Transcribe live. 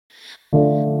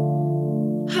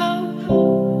How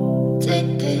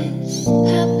did this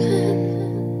happen?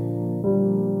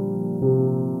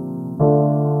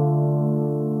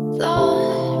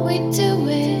 Thought we'd do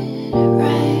it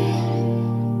right.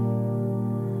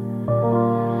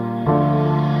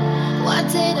 Why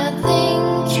did I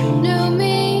think you knew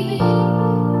me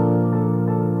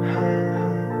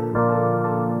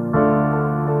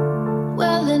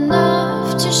well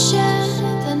enough to share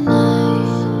the night?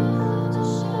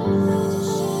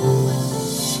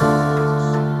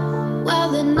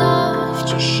 Well enough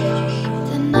to share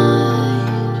the night.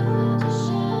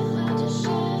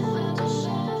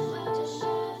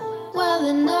 Well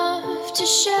enough to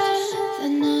share the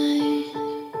night.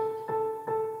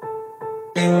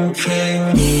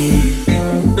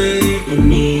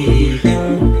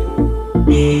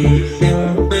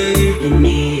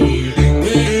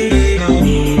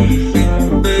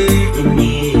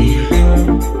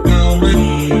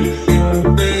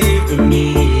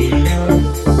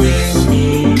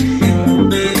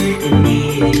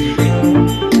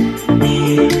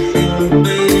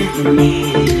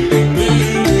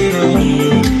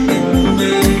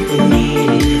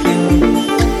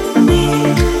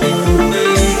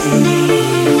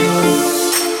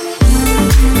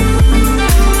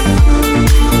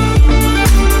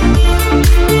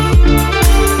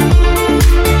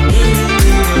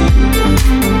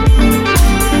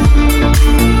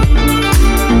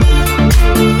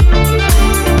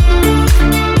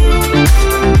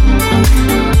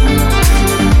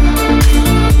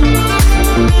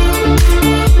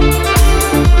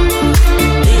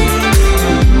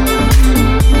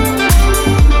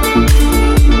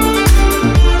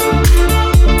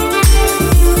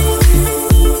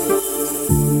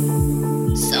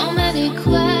 So many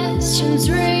questions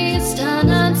raised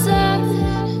unanswered.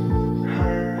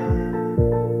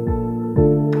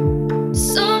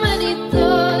 So many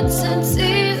thoughts and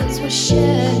tears were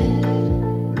shed.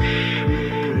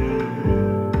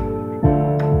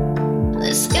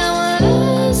 The sky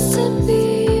was to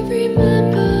be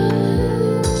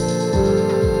remembered.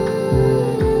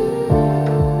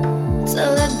 To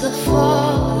let the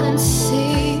fallen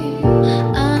sea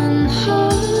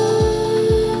unhold.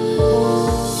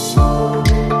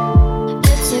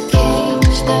 It's a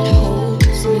cage that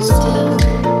holds me still.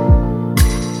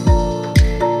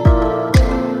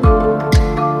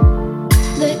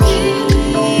 The key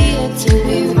yet to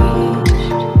be reached.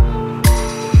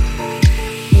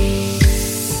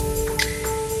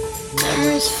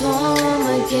 Memories form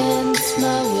against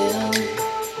my will.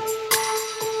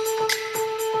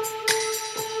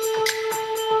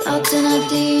 Thoughts and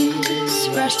ideas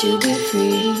rush to be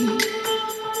free.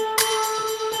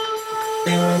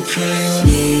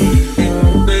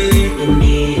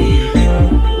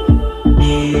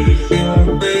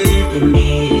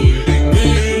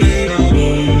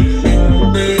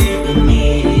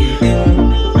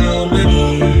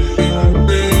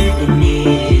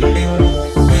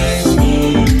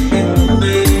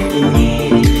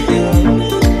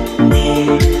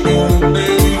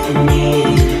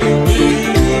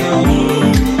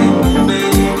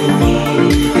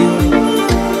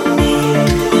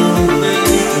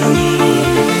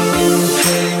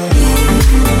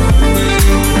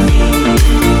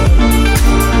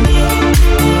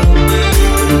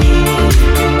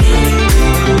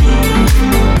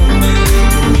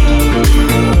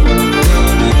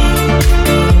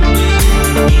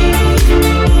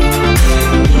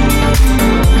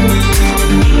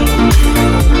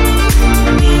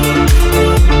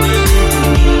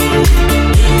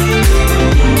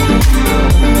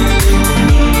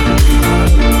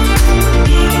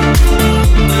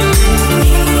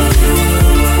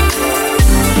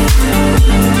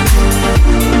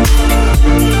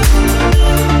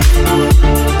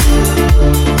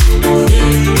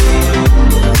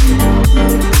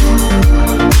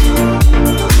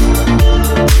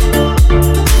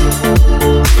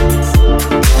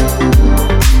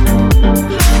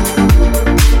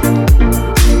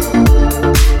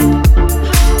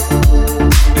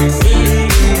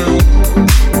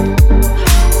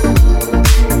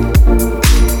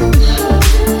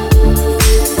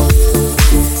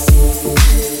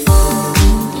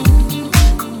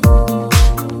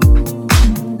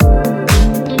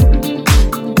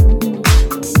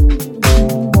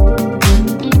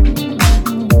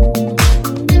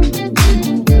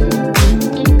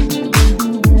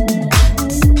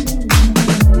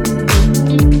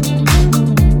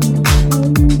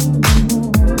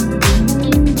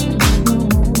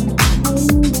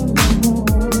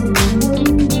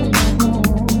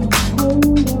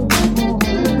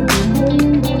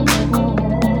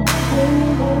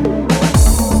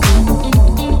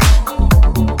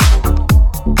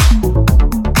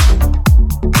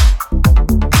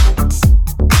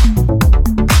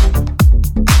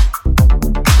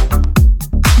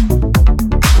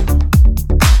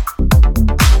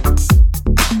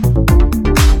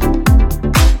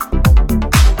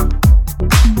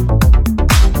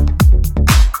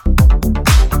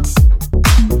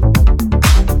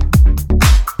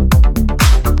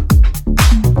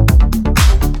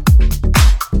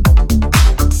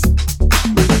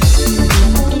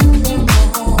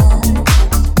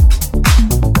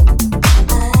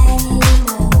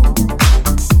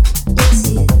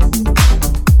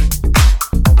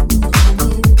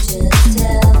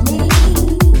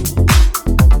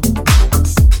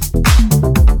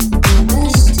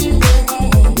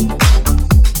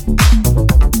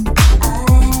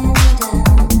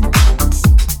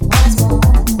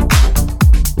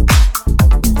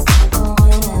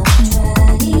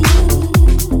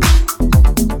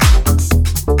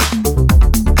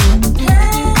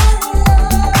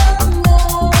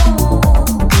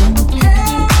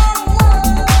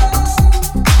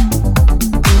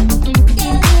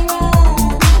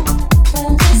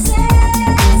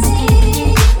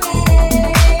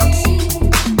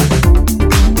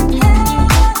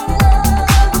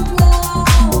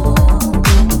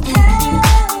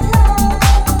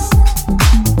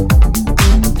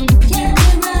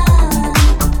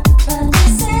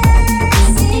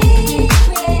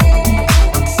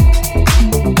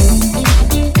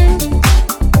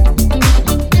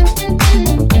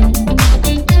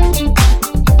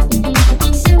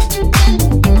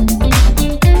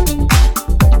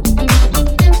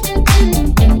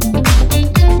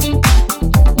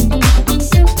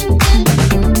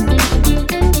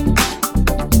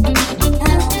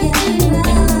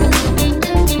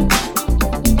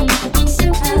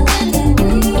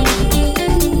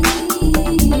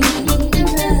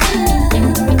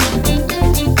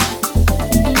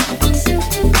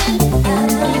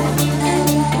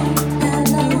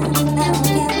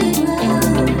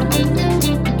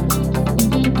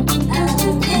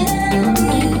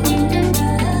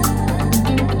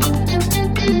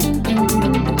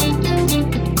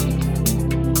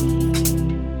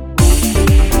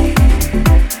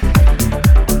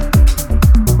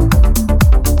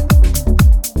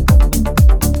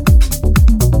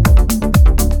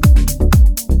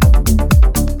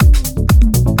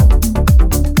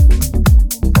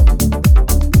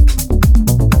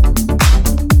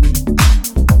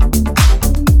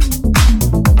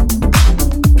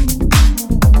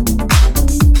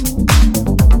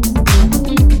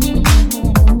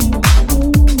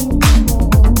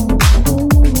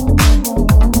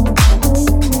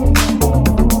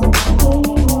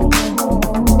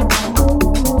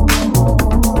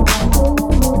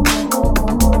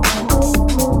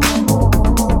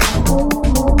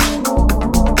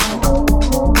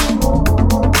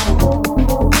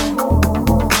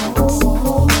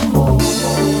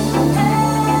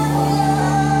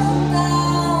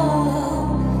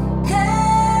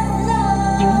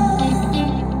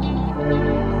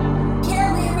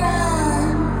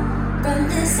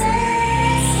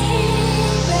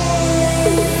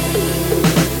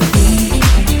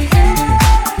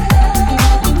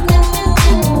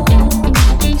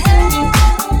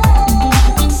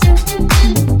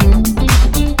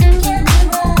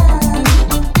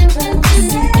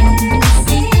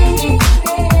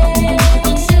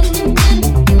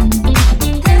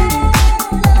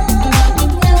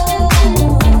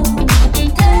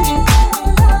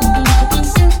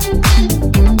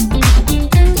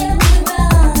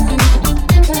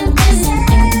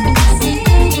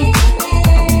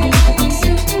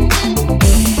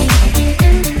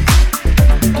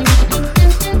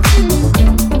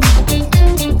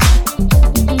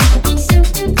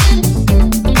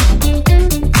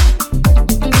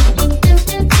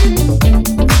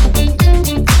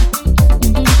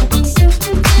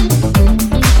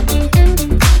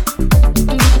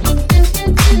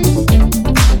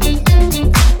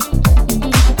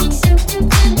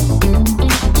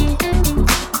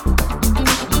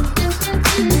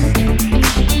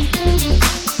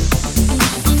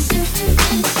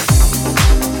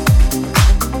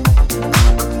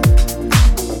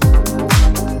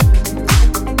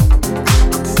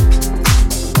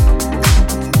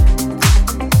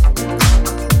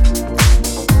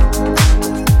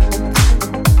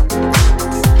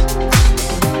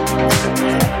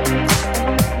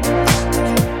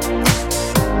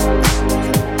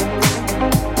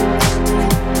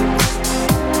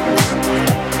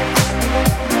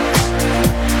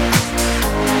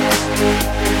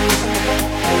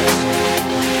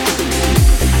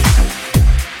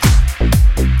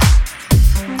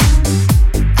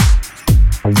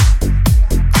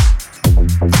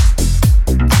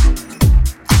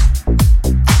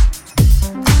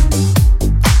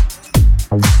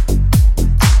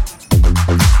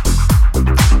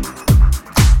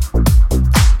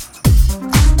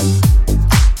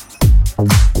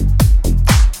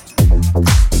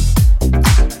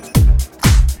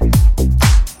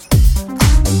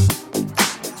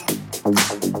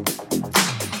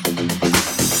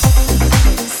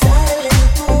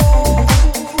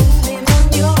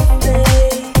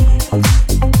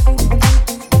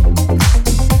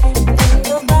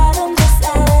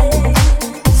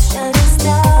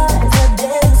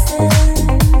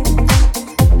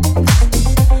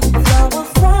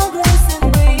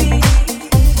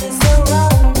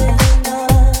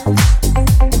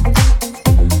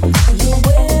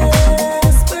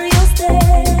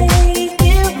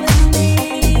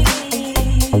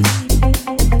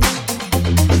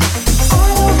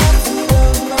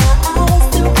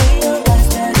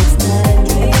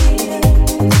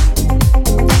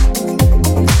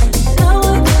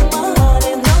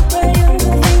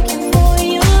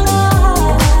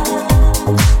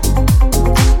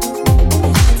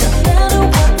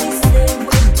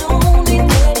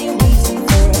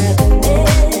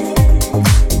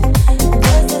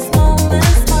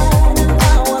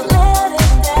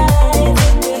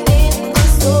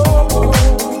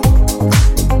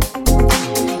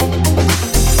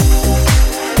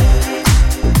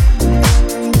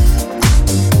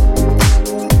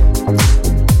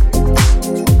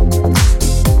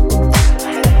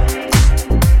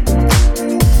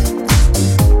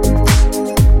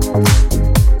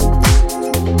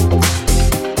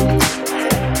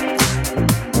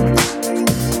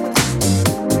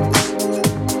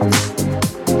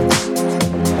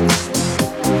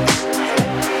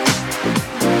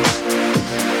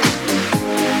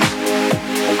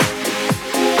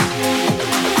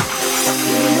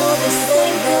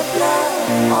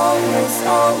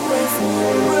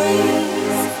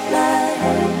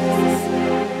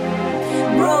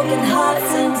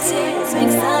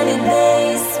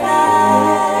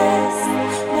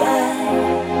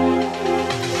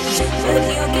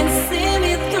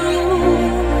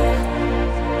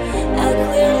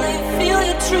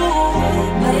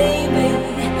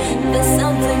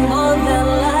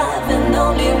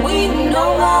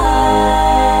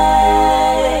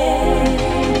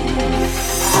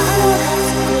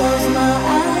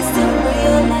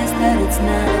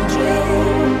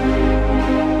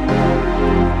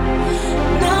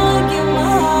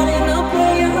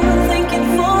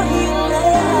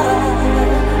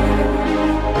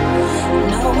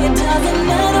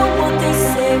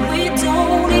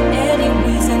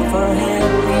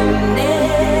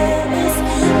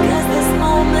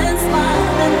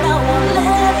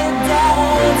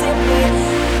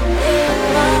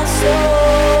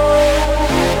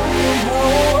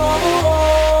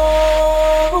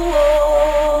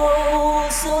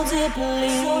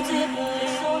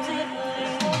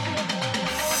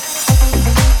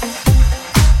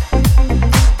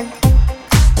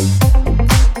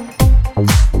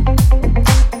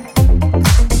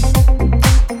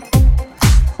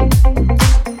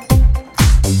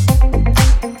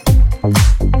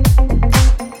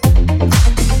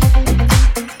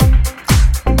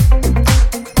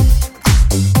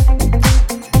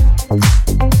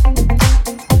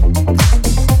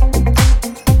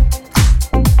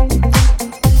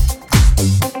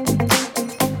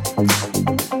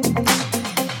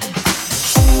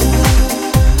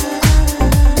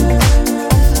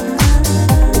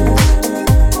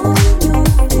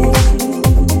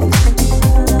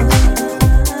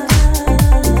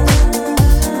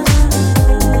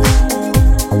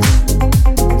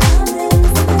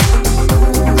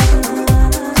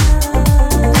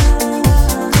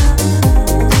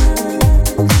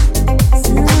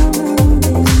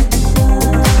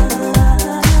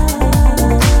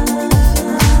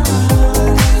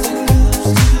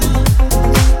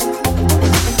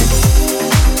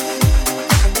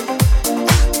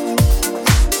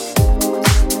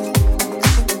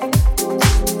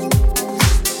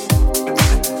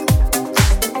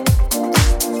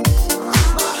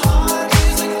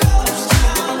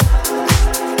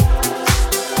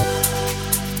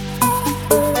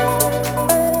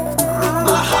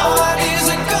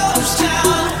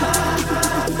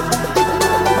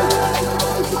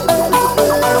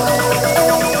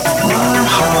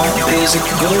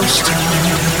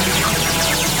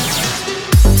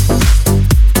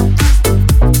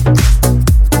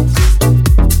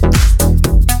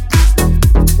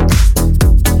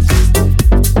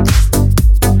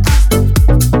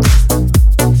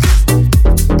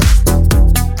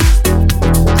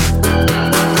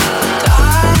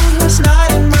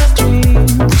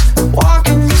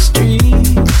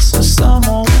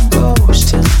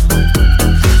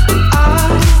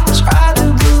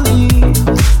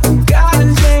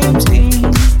 James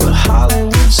Dean.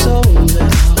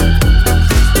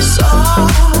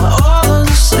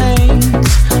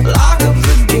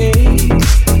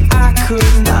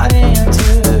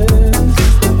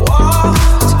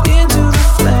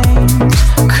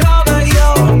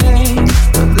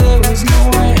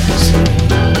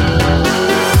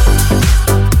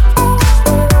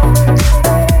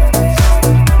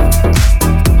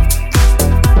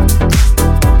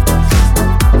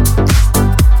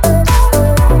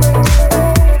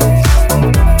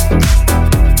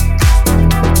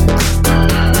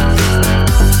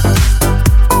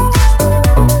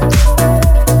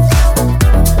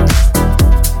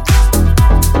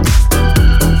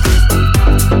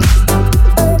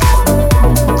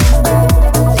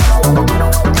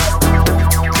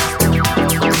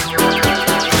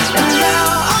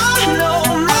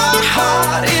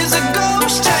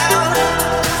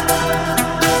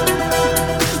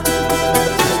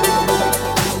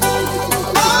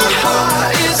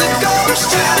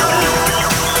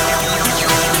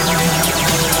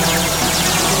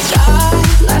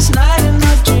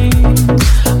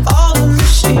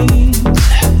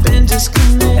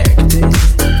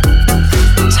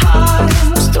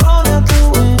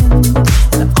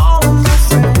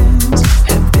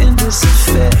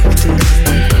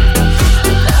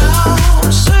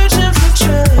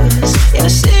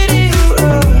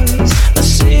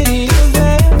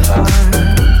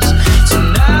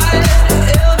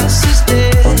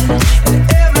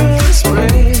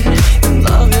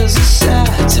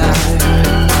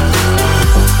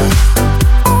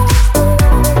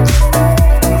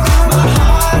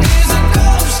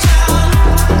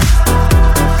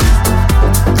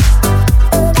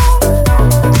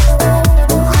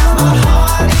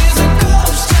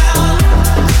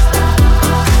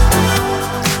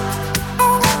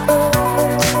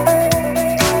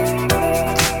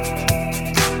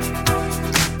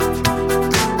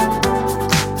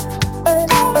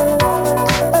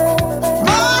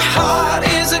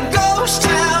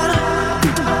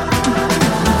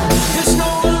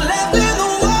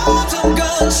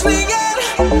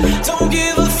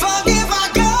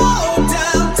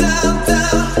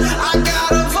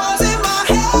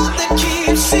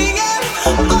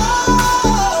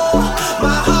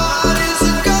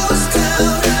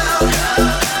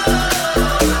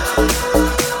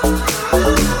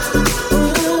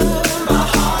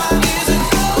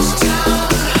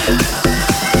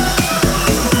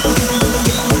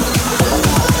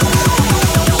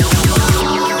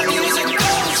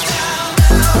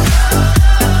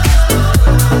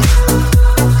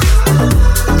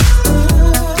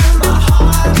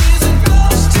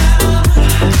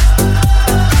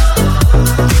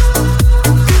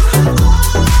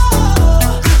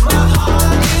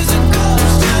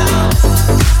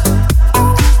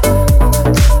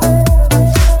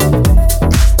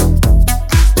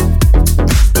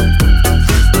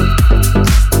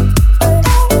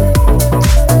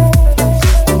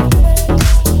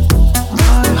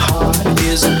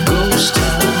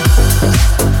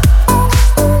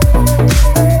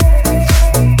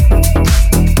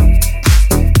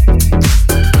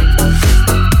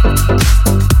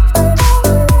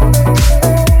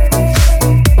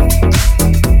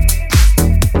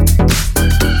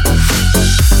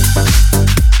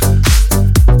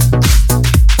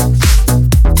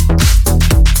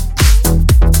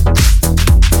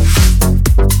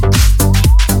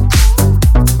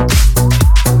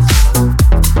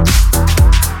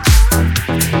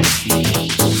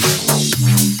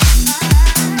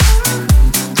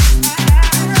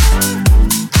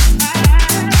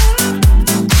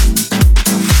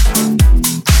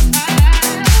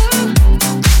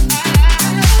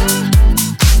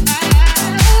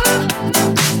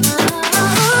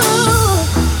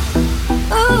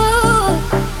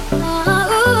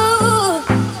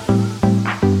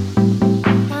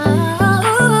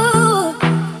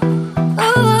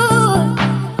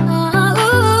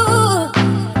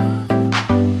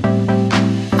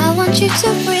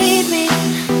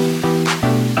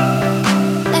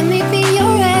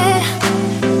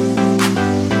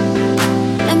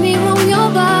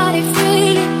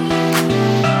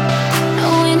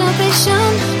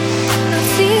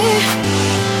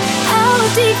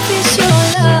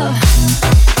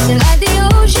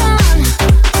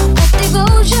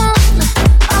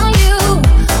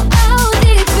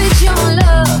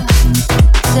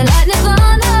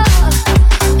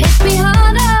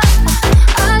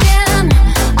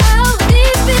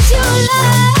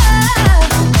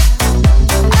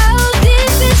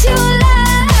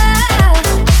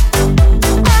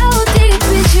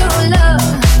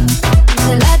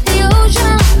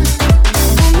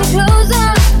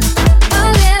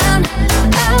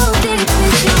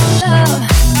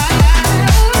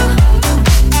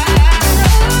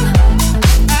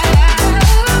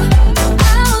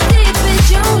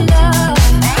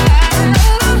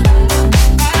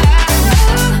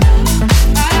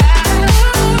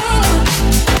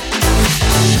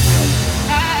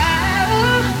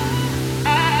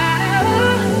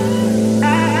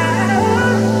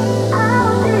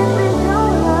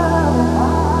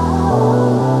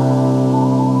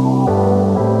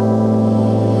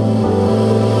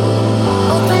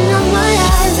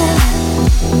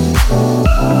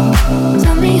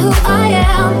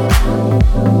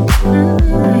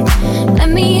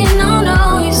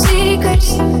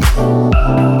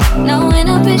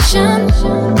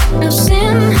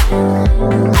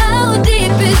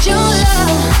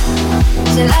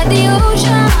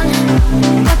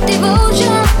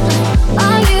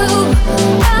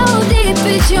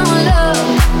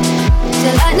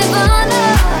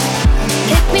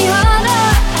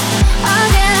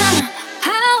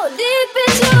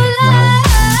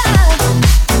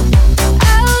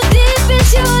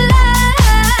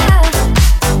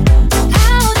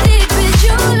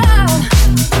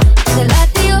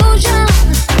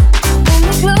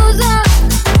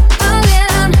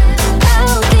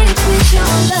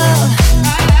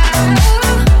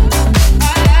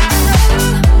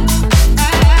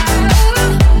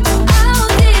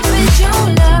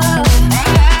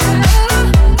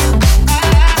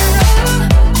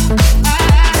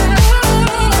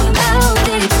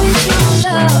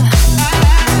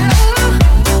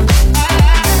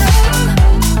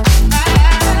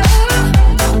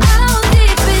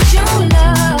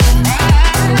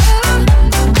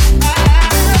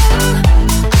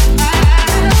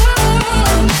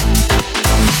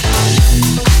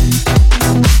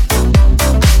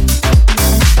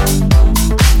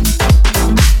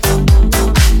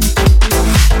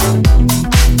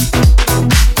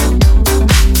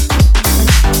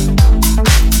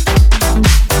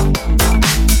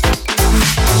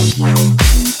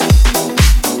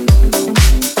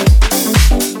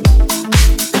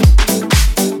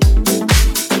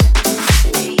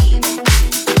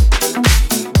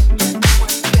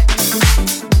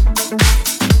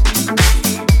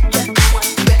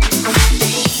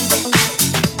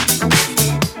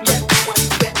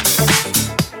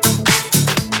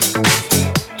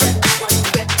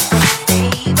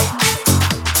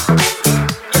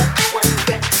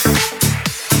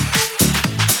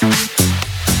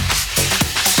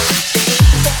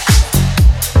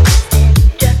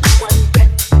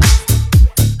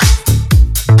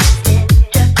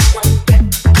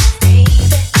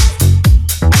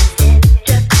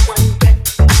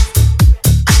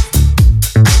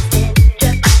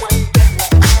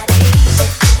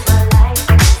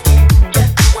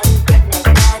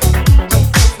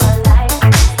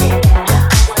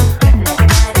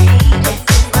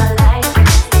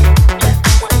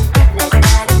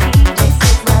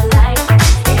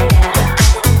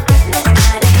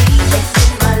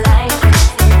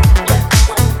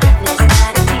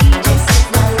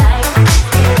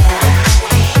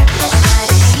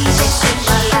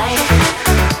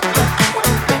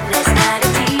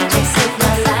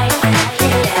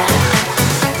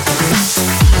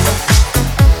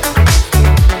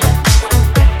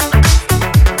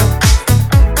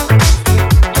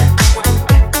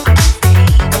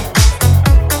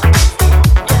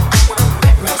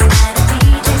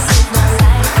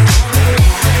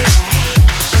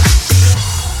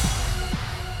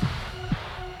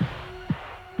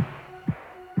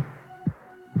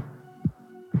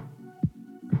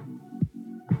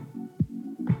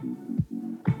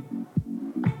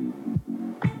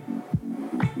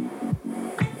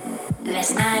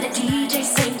 Last night a DJ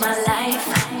saved my life.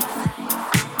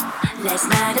 Last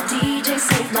night a DJ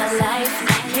saved my life,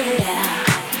 yeah.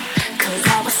 'Cause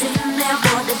I was sitting there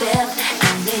bored to death,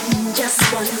 and in just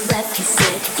one breath he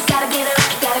said, you gotta get up,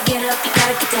 you gotta get up, you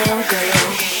gotta get down, girl.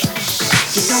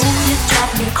 You know you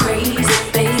drive me crazy,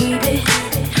 baby.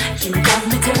 You got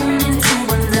me turning to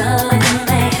another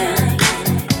man.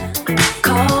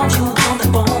 Call you on the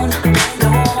phone,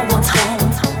 no one's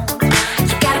home.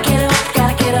 You gotta get up,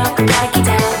 gotta get up, gotta get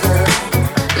down, girl.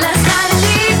 Last night a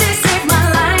DJ saved my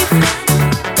life.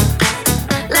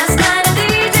 Last night a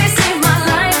DJ saved my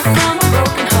life from a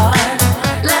broken heart.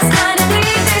 Last night a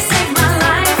DJ saved my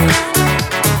life.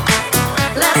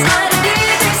 Last night a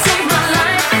DJ saved my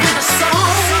life with a song.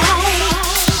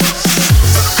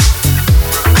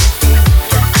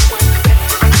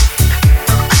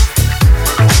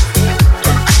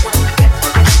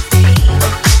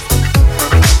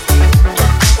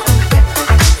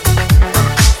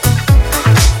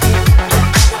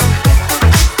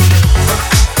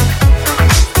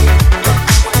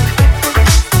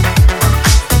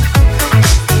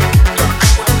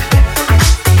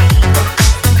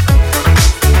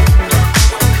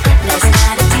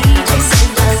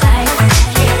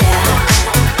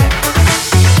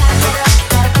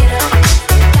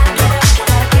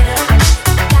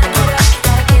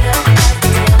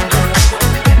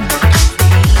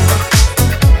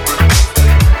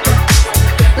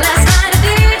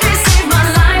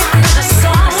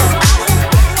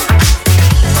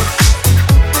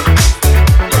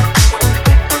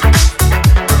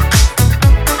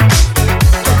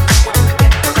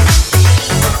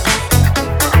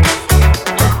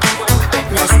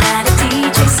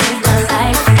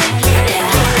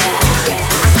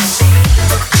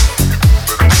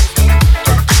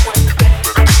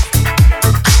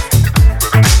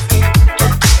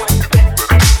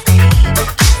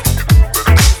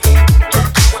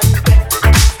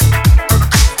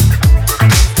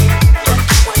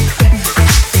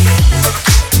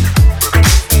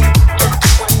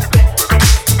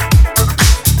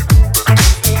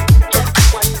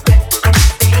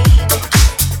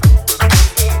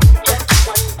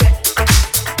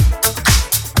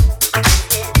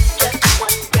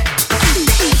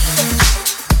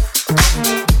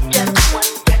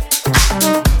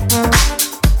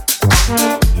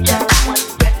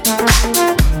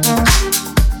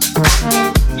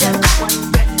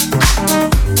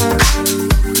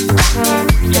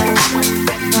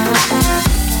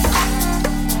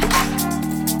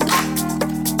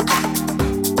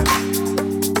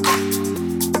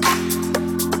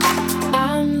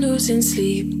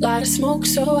 Sleep, light a smoke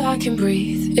so I can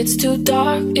breathe. It's too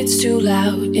dark, it's too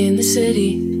loud in the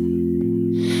city.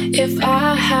 If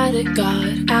I had a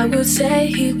god, I would say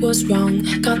he was wrong.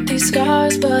 Got these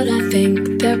scars, but I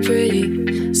think they're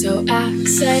pretty. So I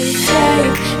say,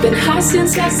 hey, been high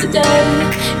since yesterday.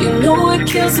 You know it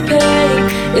kills the pain.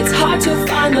 It's hard to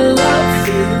find the love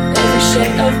through every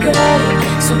shade of gray.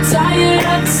 So tired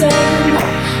of the same,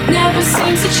 never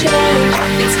seems to change.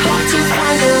 It's hard to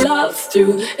find the love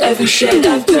through every shade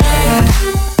of gray.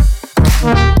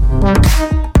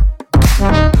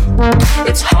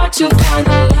 It's hard to find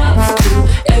the love through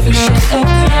every shade of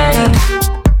gray.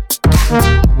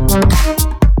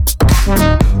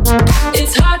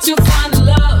 It's hard to find the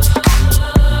love.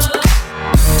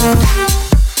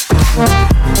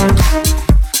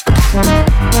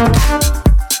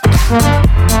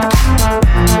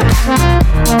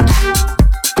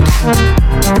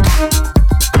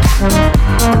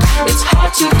 It's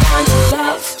hard to find the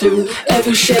love through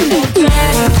every shade of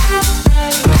gray.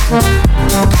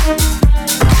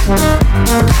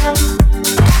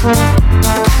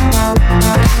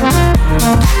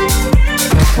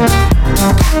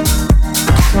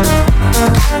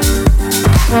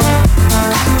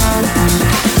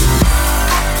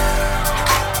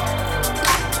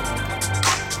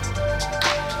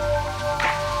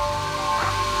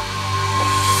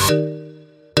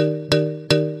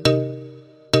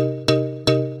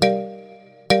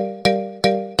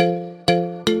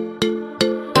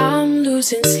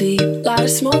 Sleep, light a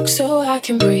smoke so I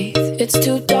can breathe. It's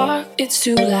too dark, it's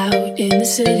too loud in the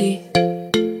city.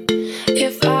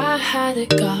 If I had a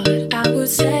god, I would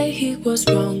say he was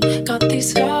wrong. Got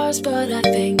these scars, but I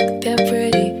think they're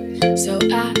pretty. So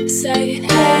I say,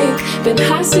 hey, been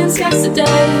high since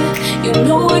yesterday. You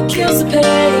know it kills the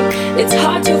pain. It's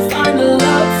hard to find the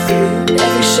love through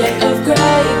every shade of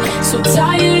gray. So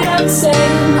tired of the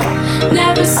same,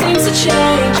 never seems to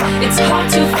change. It's hard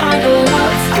to find the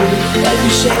love through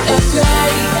every shade of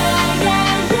gray.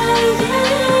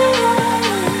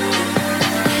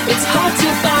 It's hard to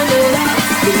find the love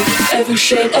through every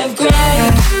shade of gray.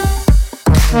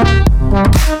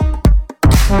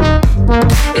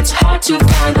 It's hard to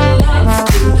find a love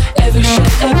through every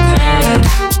shade of gray.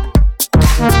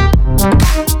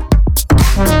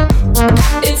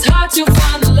 It's hard to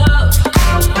find a love.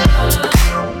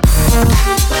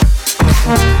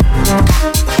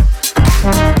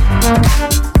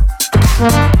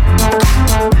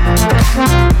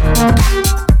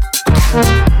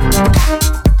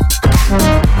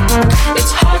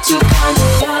 It's hard to find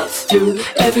a love through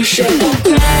every shade of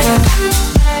gray.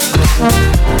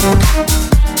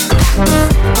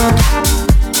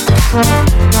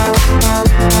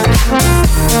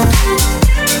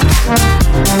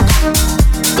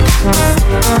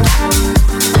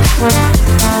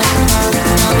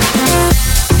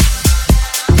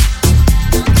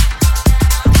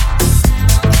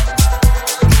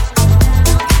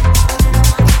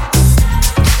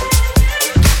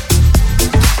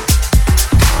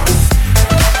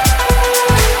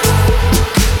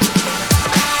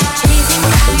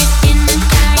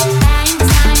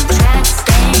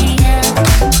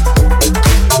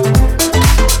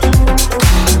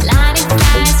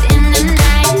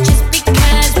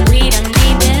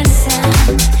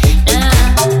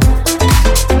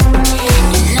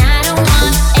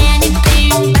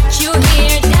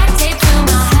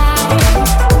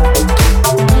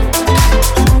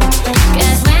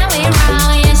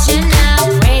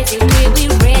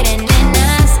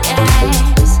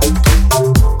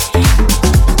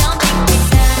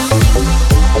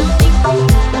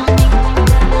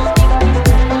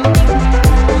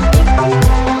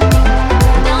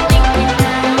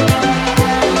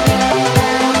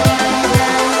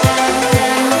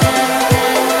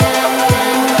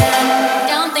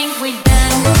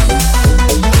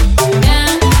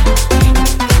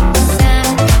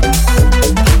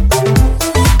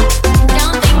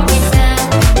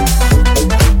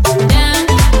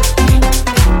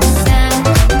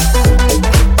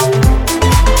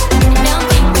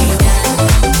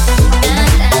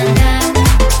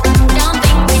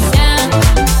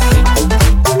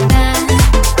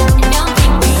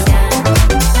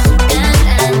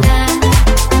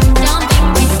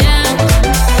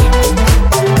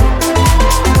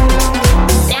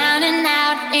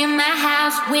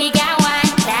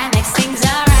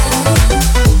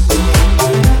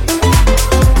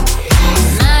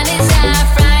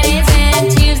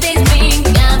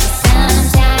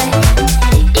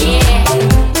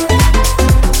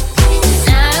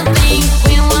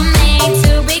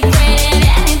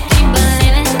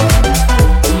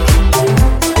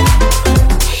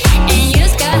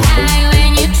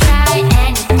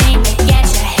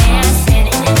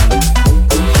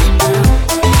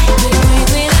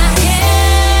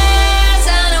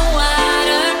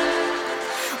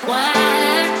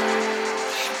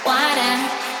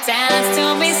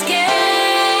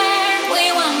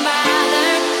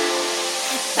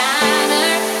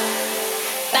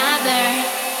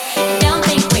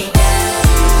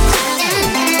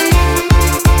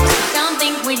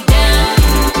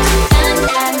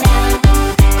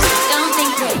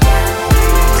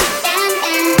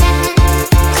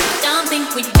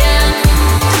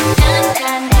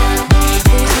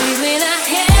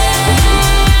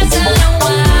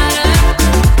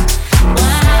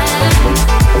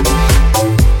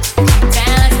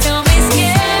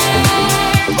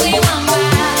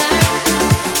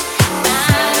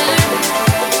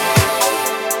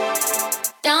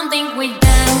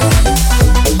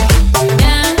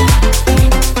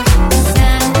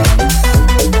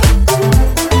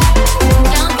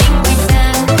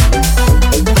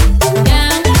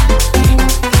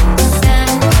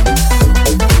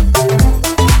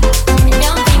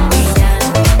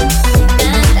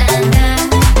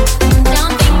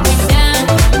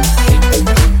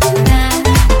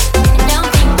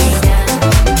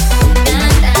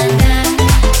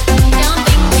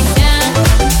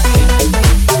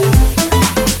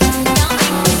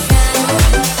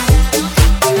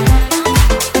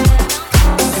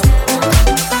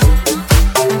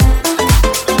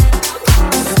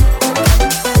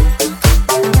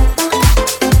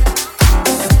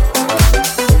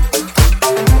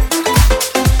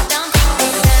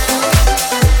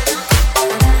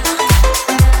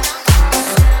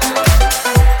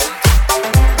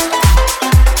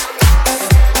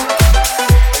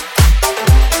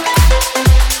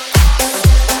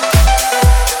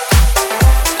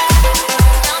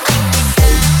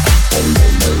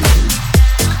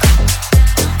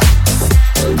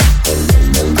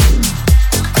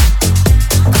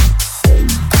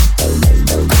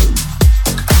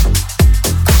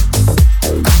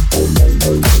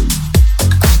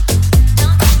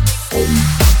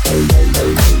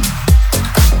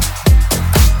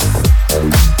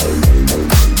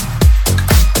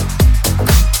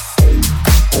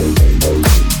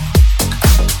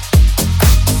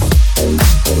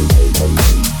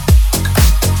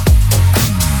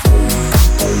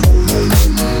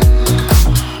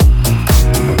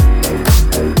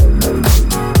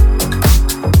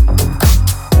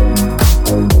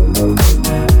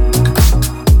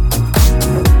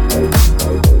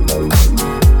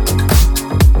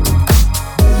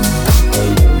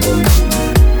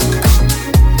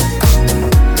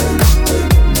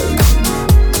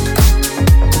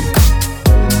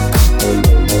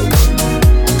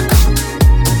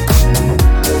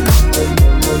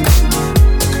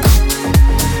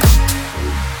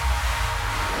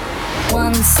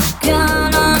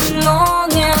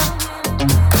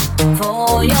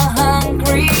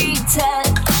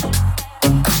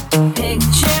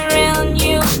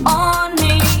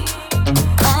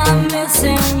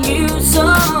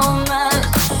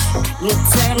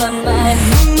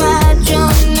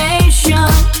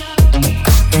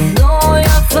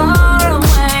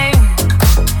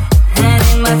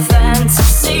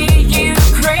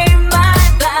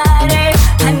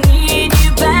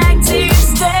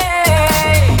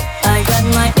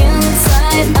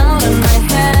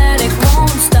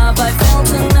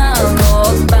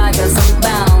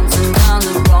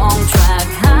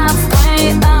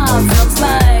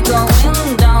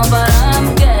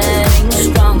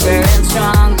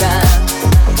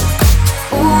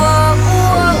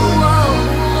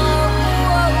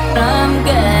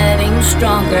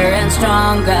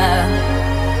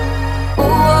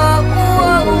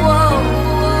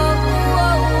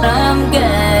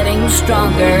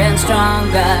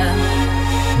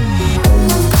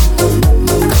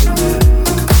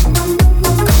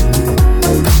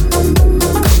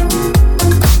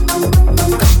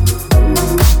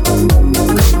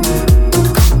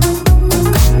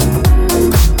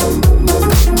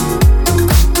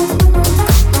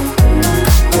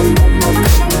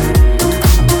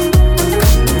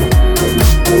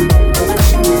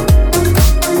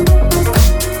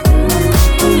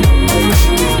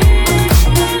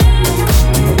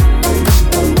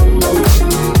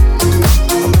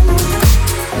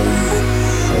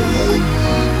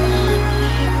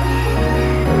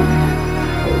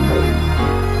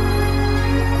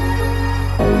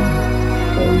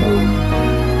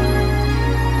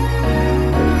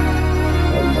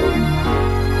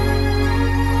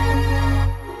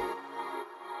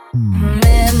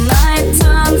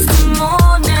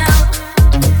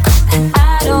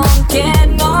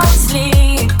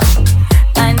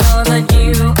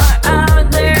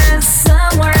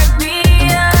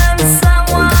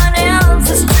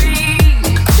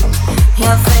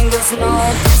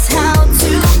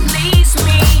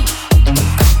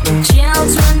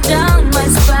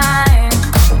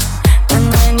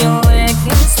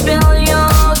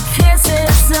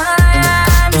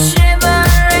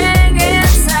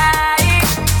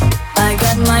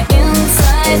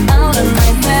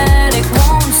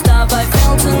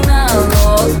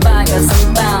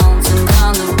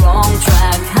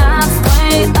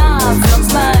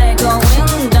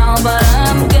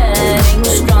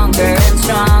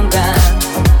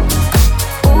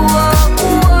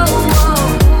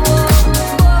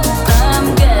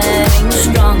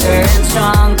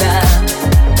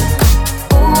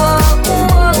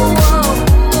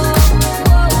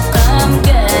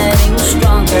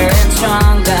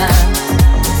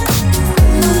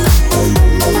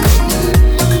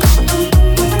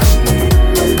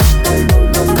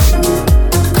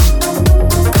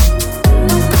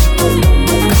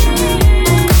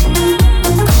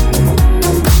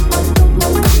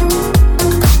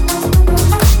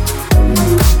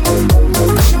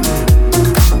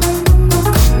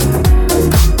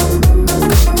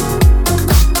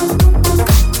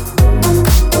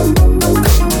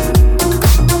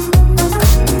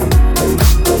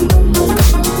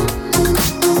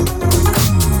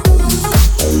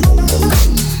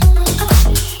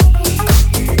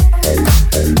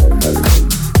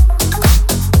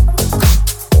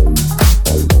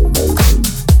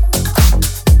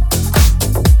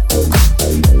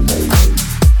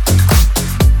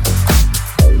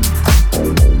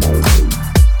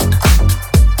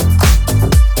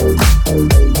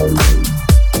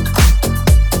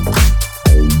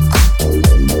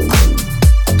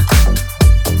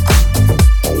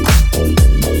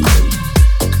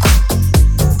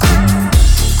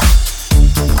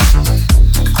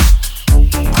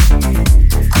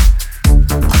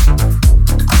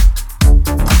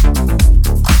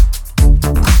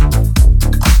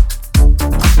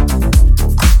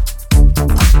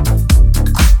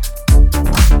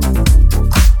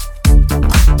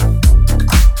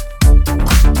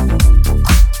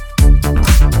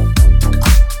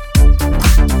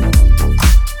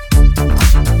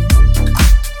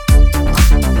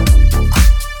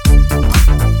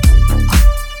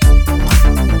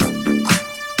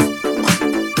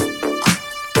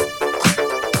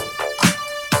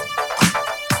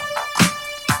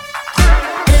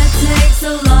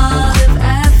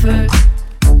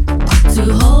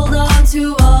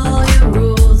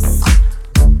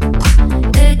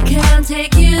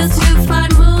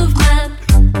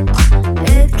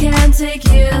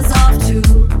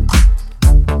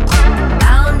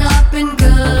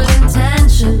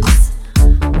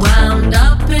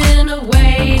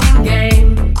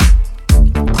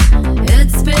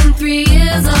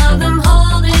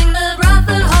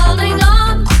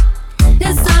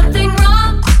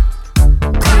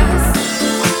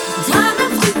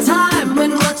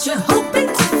 What you're hoping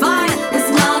to find is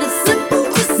not as simple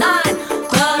design,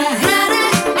 but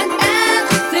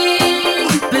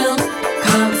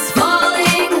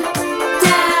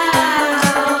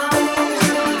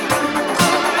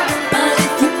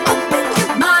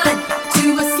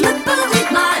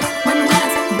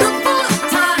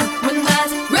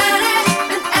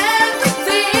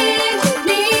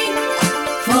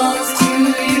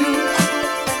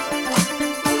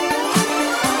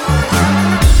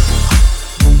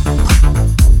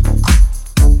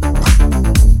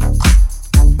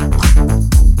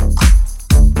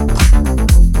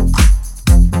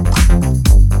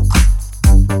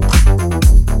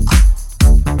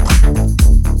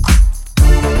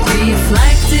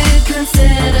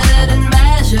considered and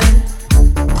measured.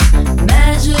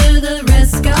 Measure the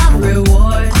risk of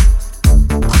reward.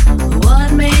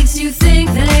 What makes you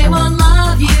think they won't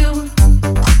love you?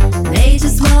 They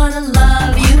just wanna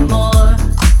love you more.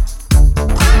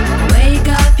 Wake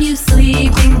up, you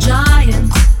sleeping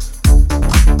giant.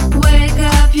 Wake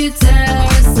up, you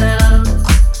terror cell.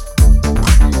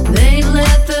 They've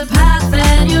lit the path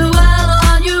and you're well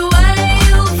on your way.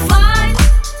 You'll find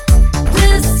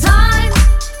this time,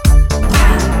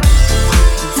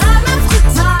 time after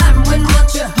time, when what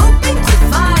you're hoping to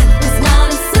find is not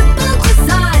a simple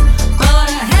design, but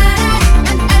a headache,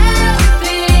 and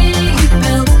everything you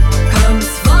built comes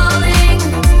falling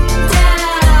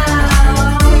down.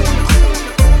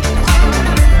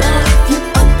 But if you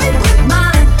open your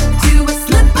mind to a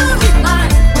slippery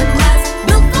line, when that's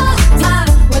built for the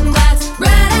time, when that's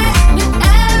ready, then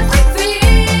everything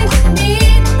you need falls to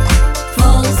you.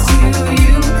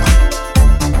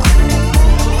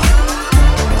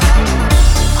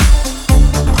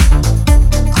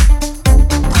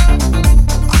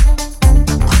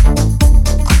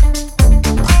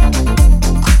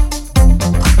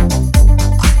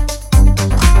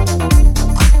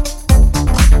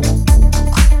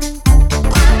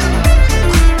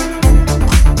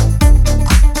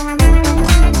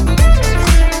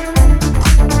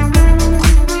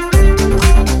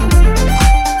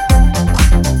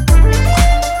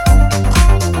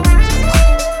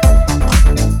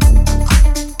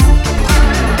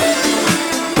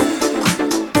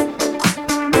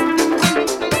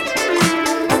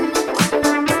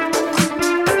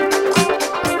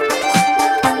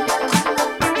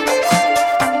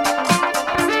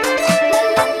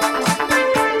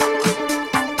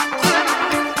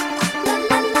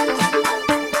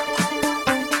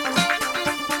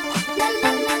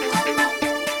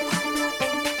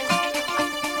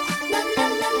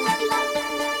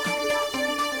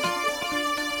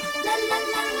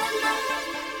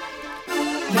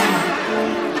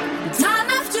 Time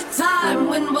after time,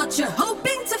 when what you're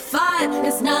hoping to find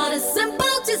is not a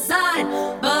simple design,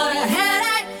 but a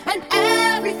headache, and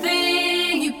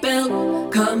everything you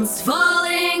built comes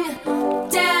falling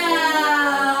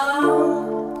down.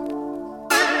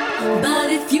 But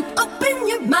if you open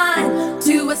your mind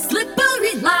to a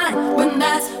slippery line, when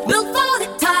that's built for the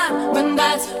time, when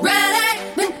that's ready,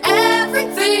 then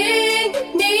everything you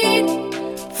need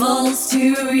falls to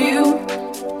you.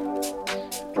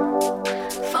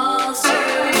 Falls to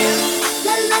you.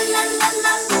 La la la la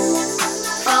la.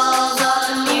 Falls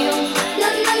on you. La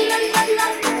la la la la.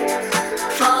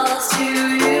 Falls to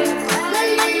you. La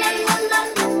la la la la.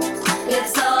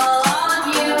 It's all on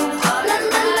you. La la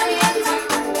la la.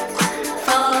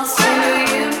 Falls to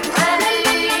you. Ready.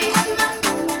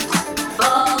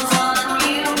 Falls on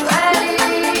you.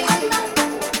 Ready.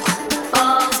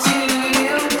 Falls to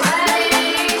you. Ready.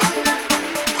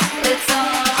 It's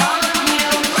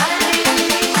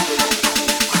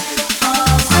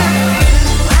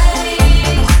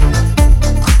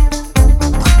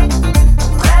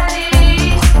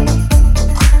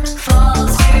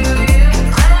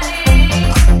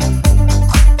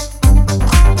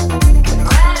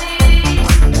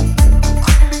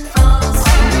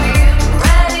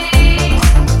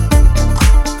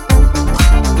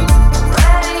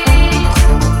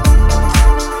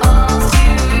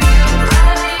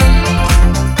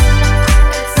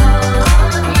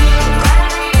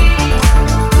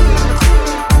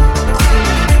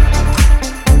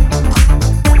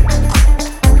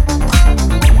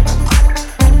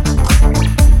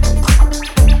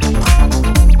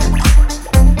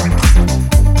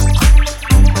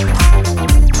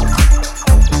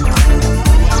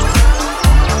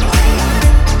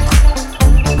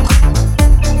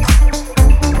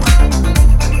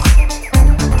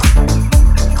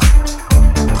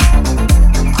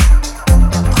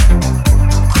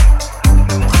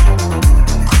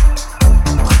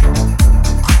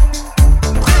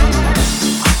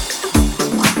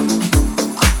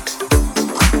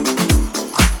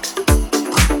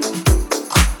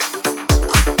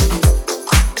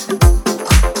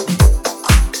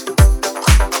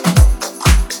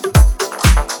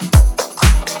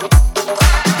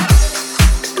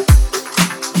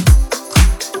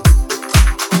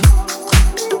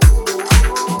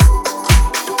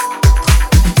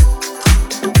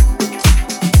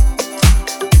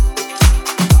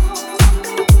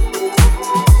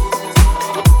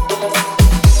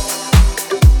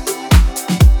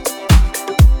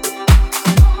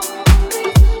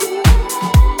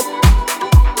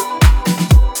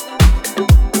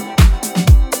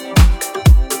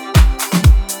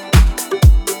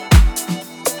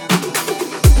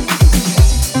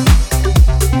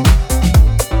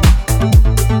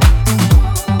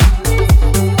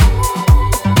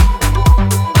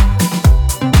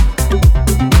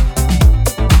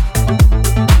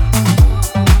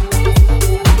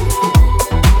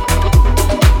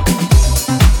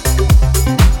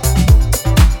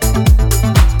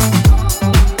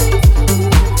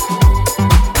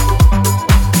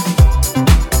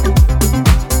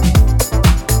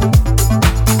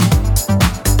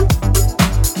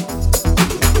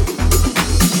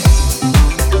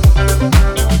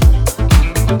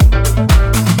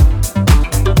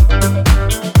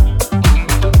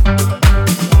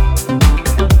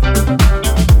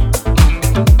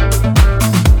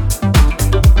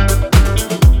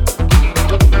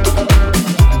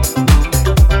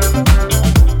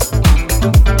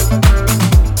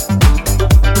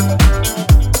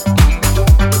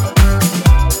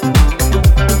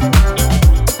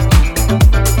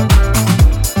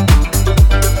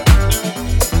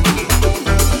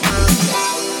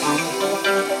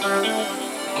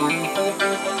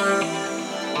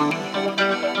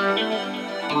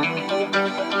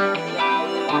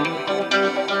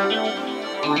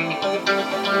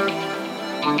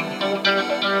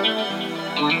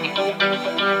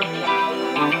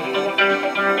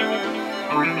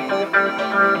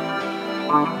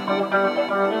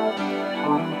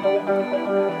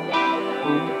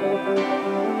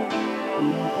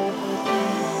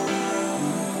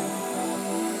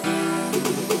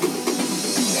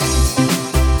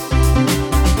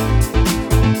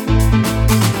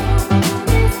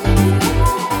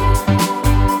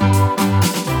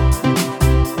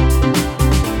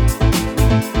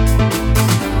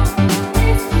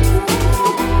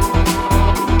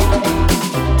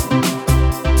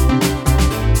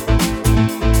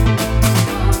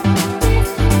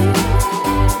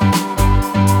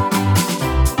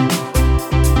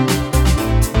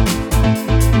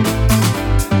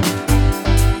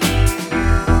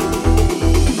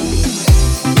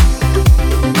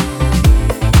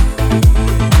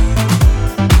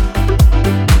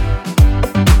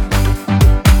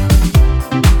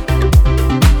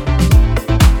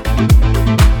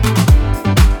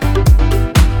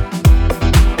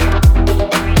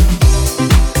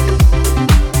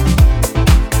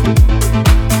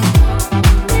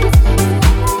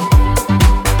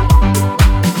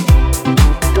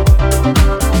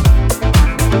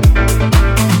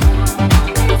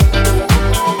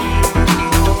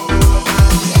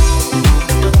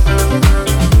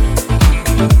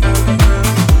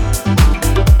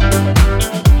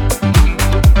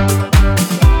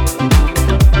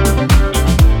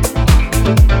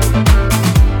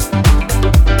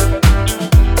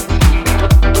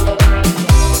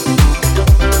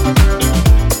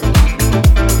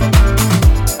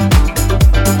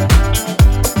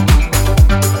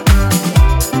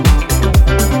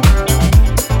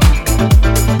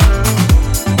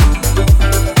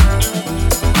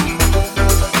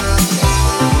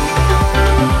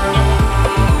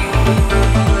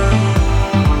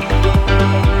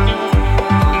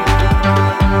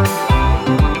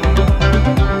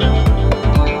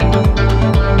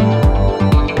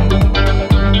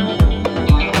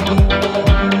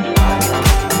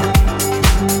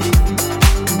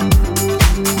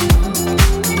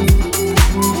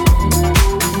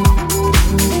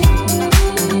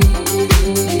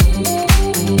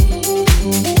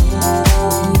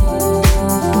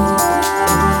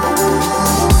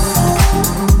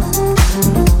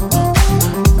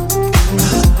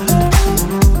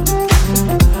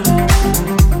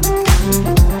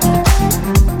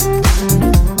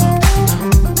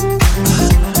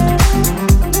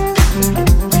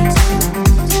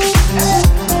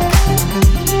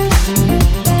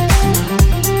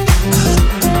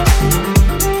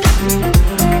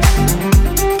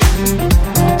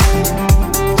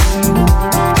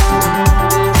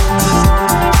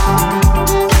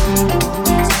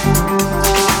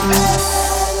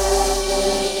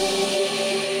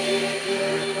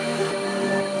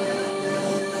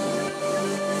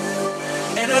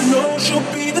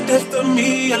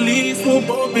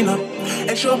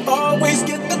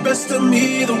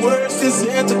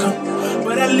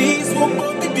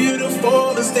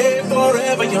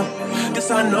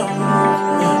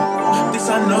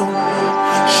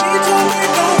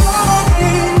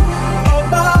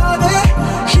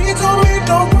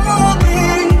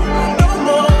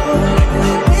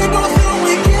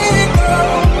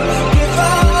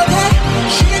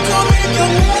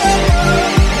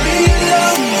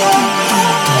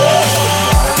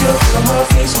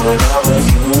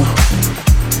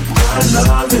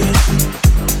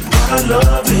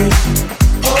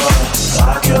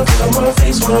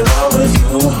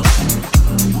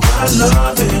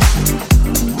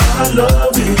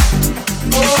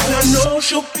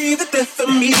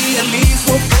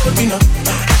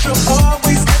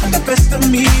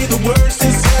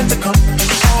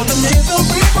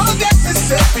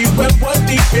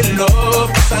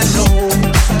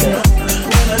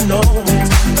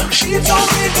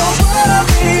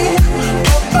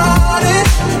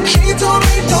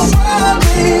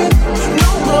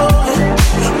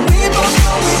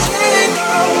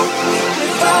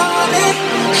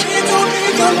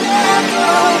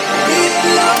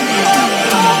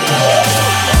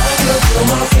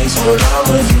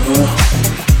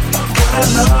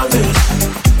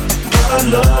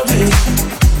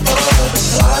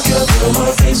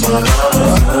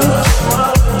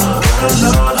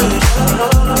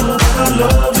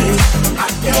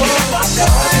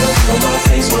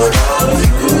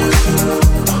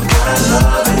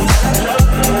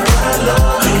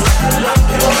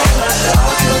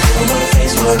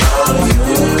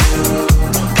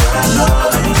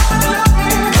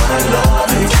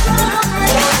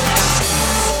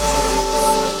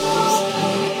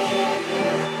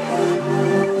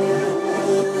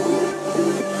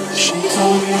She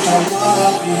told me don't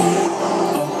worry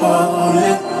about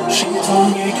it. She told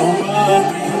me don't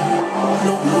worry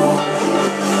no more.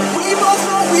 We both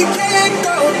know we can't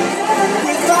go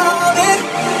without it.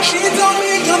 She told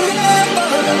me you'll never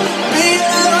be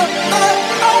alone.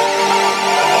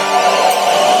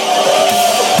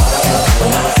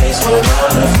 My face with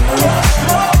all of you.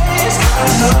 I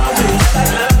love it.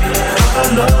 I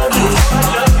love it.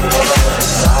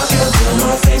 I can feel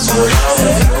my face with all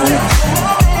of you.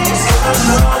 I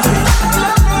love it.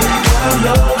 I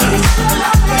love it.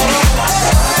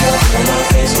 I can feel my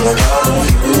face with all of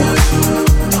you.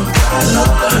 I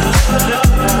love it.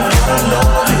 I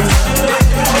love it.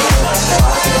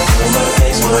 I can feel my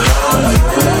face with all of you.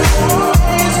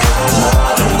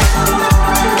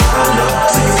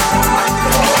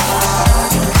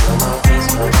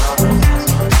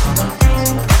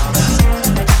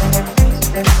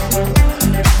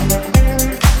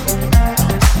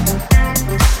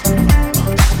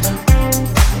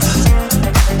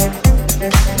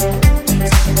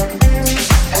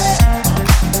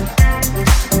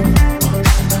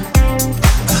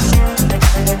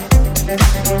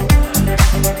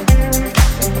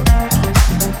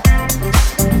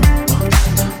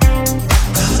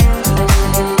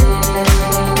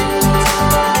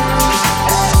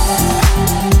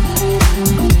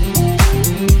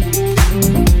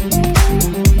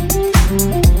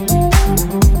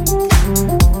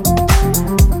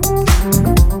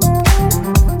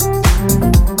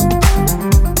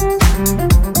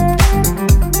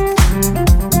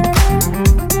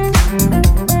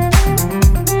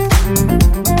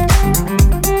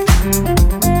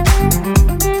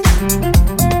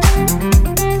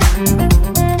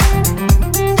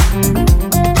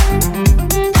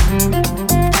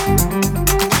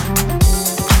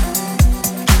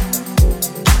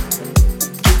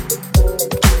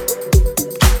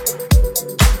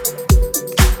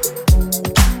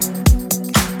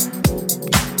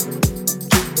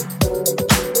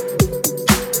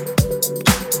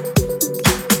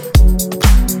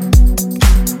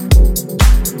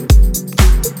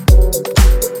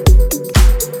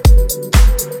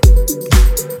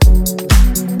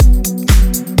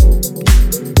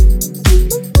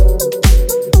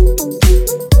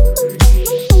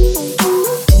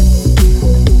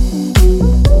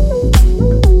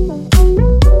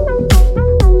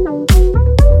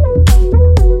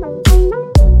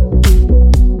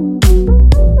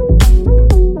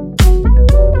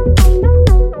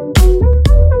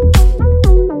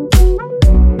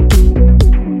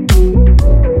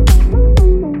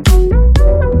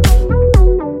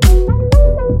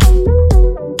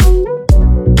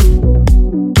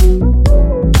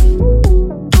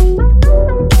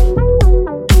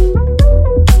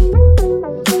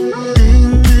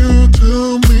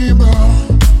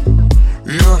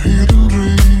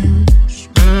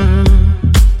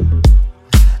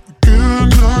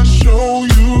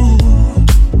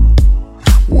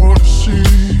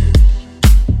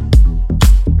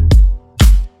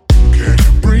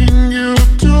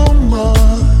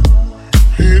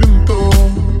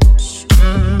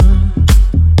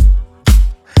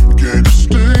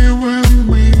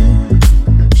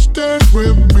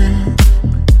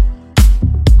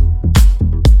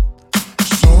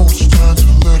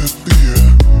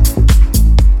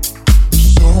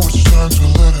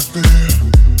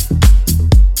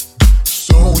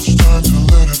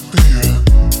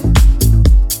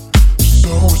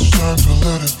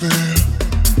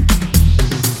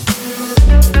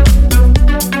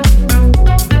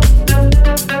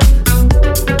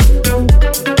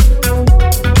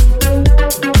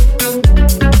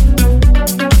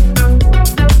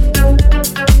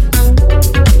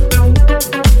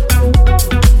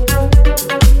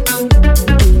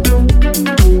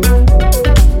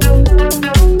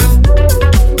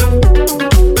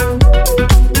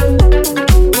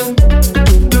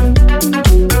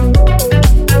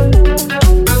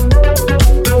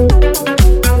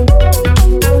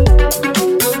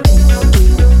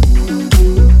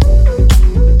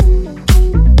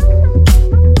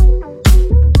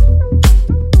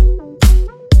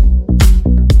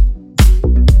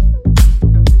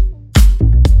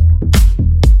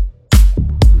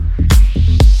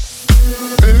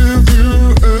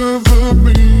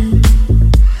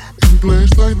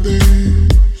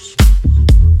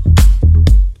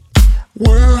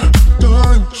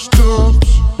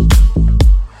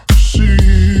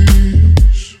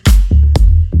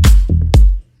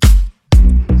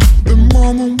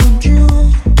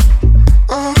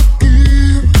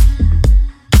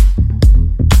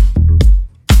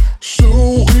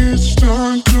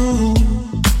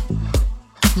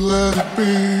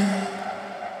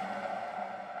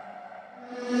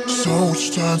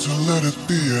 it's time to let it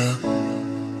be.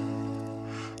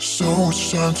 So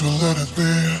it's time to let it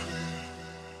be.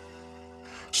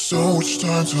 So it's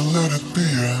time to let it be.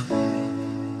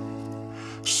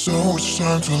 So it's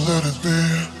time to let it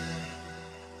be.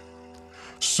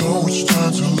 So it's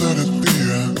time to let it be.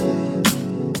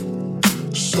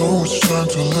 So it's time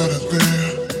to let it be.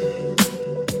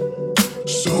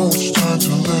 So it's time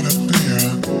to let it be.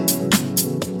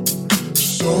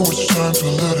 So it's time to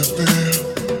let it be.